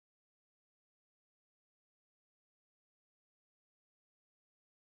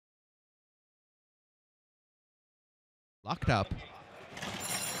locked up.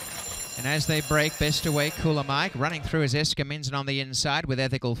 And as they break, best away, Cooler Mike. Running through is Eskiminzin on the inside with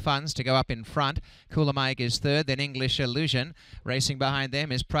Ethical Funds to go up in front. Cooler Mike is third, then English Illusion. Racing behind them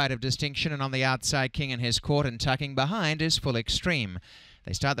is Pride of Distinction, and on the outside, King and His Court, and tucking behind is Full Extreme.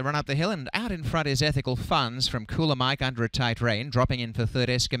 They start the run up the hill, and out in front is Ethical Funds from Cooler Mike under a tight rein. Dropping in for third,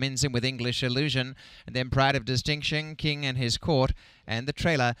 Eskiminzin with English Illusion, and then Pride of Distinction, King and His Court, and the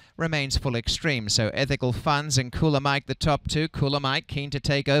trailer remains Full Extreme. So Ethical Funds and Cooler Mike the top two. Cooler Mike keen to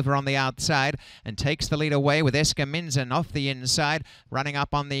take over on the outside and takes the lead away with Eskiminzin off the inside, running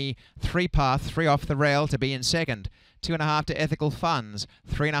up on the three path, three off the rail to be in second. 2.5 to Ethical Funds,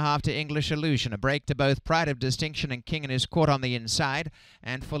 3.5 to English Illusion. A break to both Pride of Distinction and King and His Court on the inside.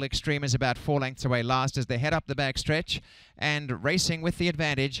 And Full Extreme is about 4 lengths away last as they head up the backstretch. And racing with the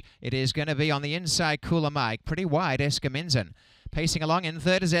advantage, it is going to be on the inside Cooler Mike, pretty wide Eskiminzin. Pacing along in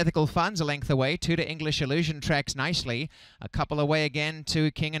third is Ethical Funds, a length away. 2 to English Illusion, tracks nicely. A couple away again to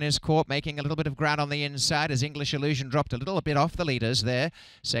King and His Court, making a little bit of ground on the inside as English Illusion dropped a little bit off the leaders there.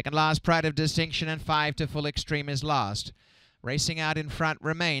 Second last, Pride of Distinction, and 5 to Full Extreme is last. Racing out in front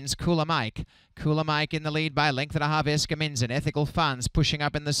remains Cooler Mike. Cooler Mike in the lead by a length and a half, Eskiminzin. Ethical Funds pushing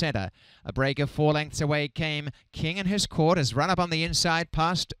up in the centre. A break of 4 lengths away came King and His Court, has run up on the inside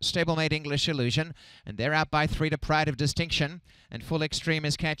past stablemate English Illusion, and they're out by 3 to Pride of Distinction, and Full Extreme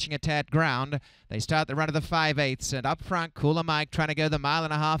is catching a tad ground. They start the run of the 5/8, and up front Cooler Mike trying to go the 1.5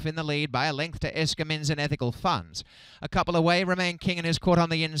 miles in the lead by a length to Eskiminzin, Ethical Funds. A couple away remain King and His Court on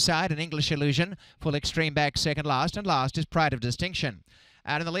the inside, and English Illusion. Full Extreme back second last, and last is Pride of Distinction.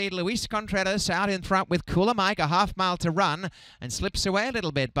 Out in the lead, Luis Contreras out in front with Cooler Mike, a 1/2 mile to run, and slips away a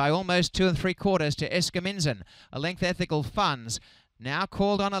little bit by almost 2 3/4 to Eskiminzin. A length Ethical Funds. Now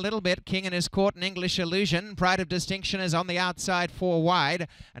called on a little bit, King and His Court and English Illusion. Pride of Distinction is on the outside, 4 wide,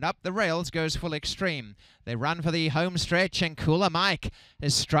 and up the rails goes Full Extreme. They run for the home stretch, and Cooler Mike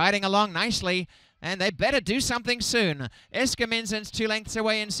is striding along nicely, and they better do something soon. Eskiminzin's 2 lengths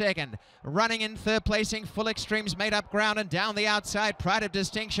away in second. Running in third placing, Full Extreme's made up ground, and down the outside, Pride of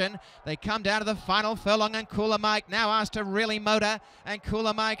Distinction. They come down to the final furlong, and Cooler Mike now asked to really motor, and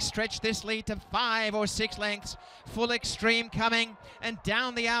Cooler Mike stretched this lead to 5 or 6 lengths. Full Extreme coming, and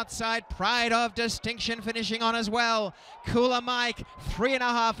down the outside, Pride of Distinction finishing on as well. Cooler Mike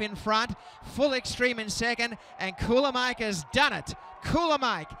 3.5 in front, Full Extreme in second, and Cooler Mike has done it. Cooler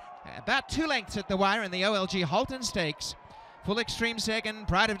Mike about 2 lengths at the wire in the OLG Halton Stakes. Full Extreme second,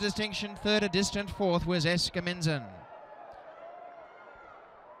 Pride of Distinction third, a distant fourth was Eskiminzin.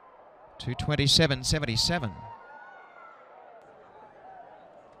 2:27.77.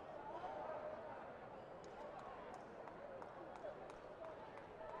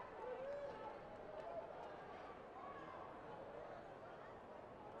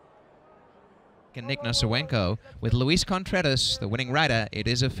 And Nick Nosawenko with Luis Contreras, the winning rider. It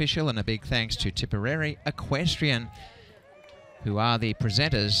is official, and a big thanks to Tipperary Equestrian, who are the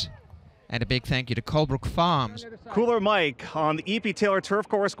presenters, and a big thank you to Colebrook Farms. Cooler Mike on the E.P. Taylor turf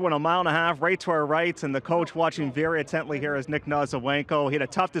course, going 1.5 miles right to our right, and the coach watching very intently here is Nick Nosawenko. He had a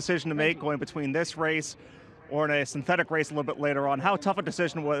tough decision to make going between this race or in a synthetic race a little bit later on. How tough a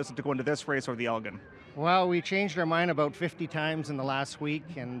decision was it to go into this race or the Elgin? Well, we changed our mind about 50 times in the last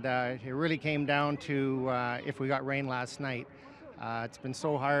week, and it really came down to if we got rain last night. It's been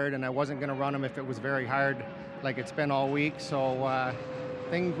so hard, and I wasn't going to run him if it was very hard like it's been all week. So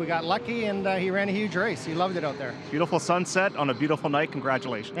we got lucky, and he ran a huge race. He loved it out there. Beautiful sunset on a beautiful night.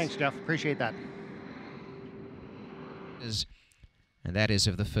 Congratulations. Thanks, Jeff. Appreciate that. And that is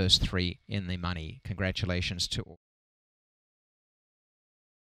of the first 3 in the money. Congratulations to all.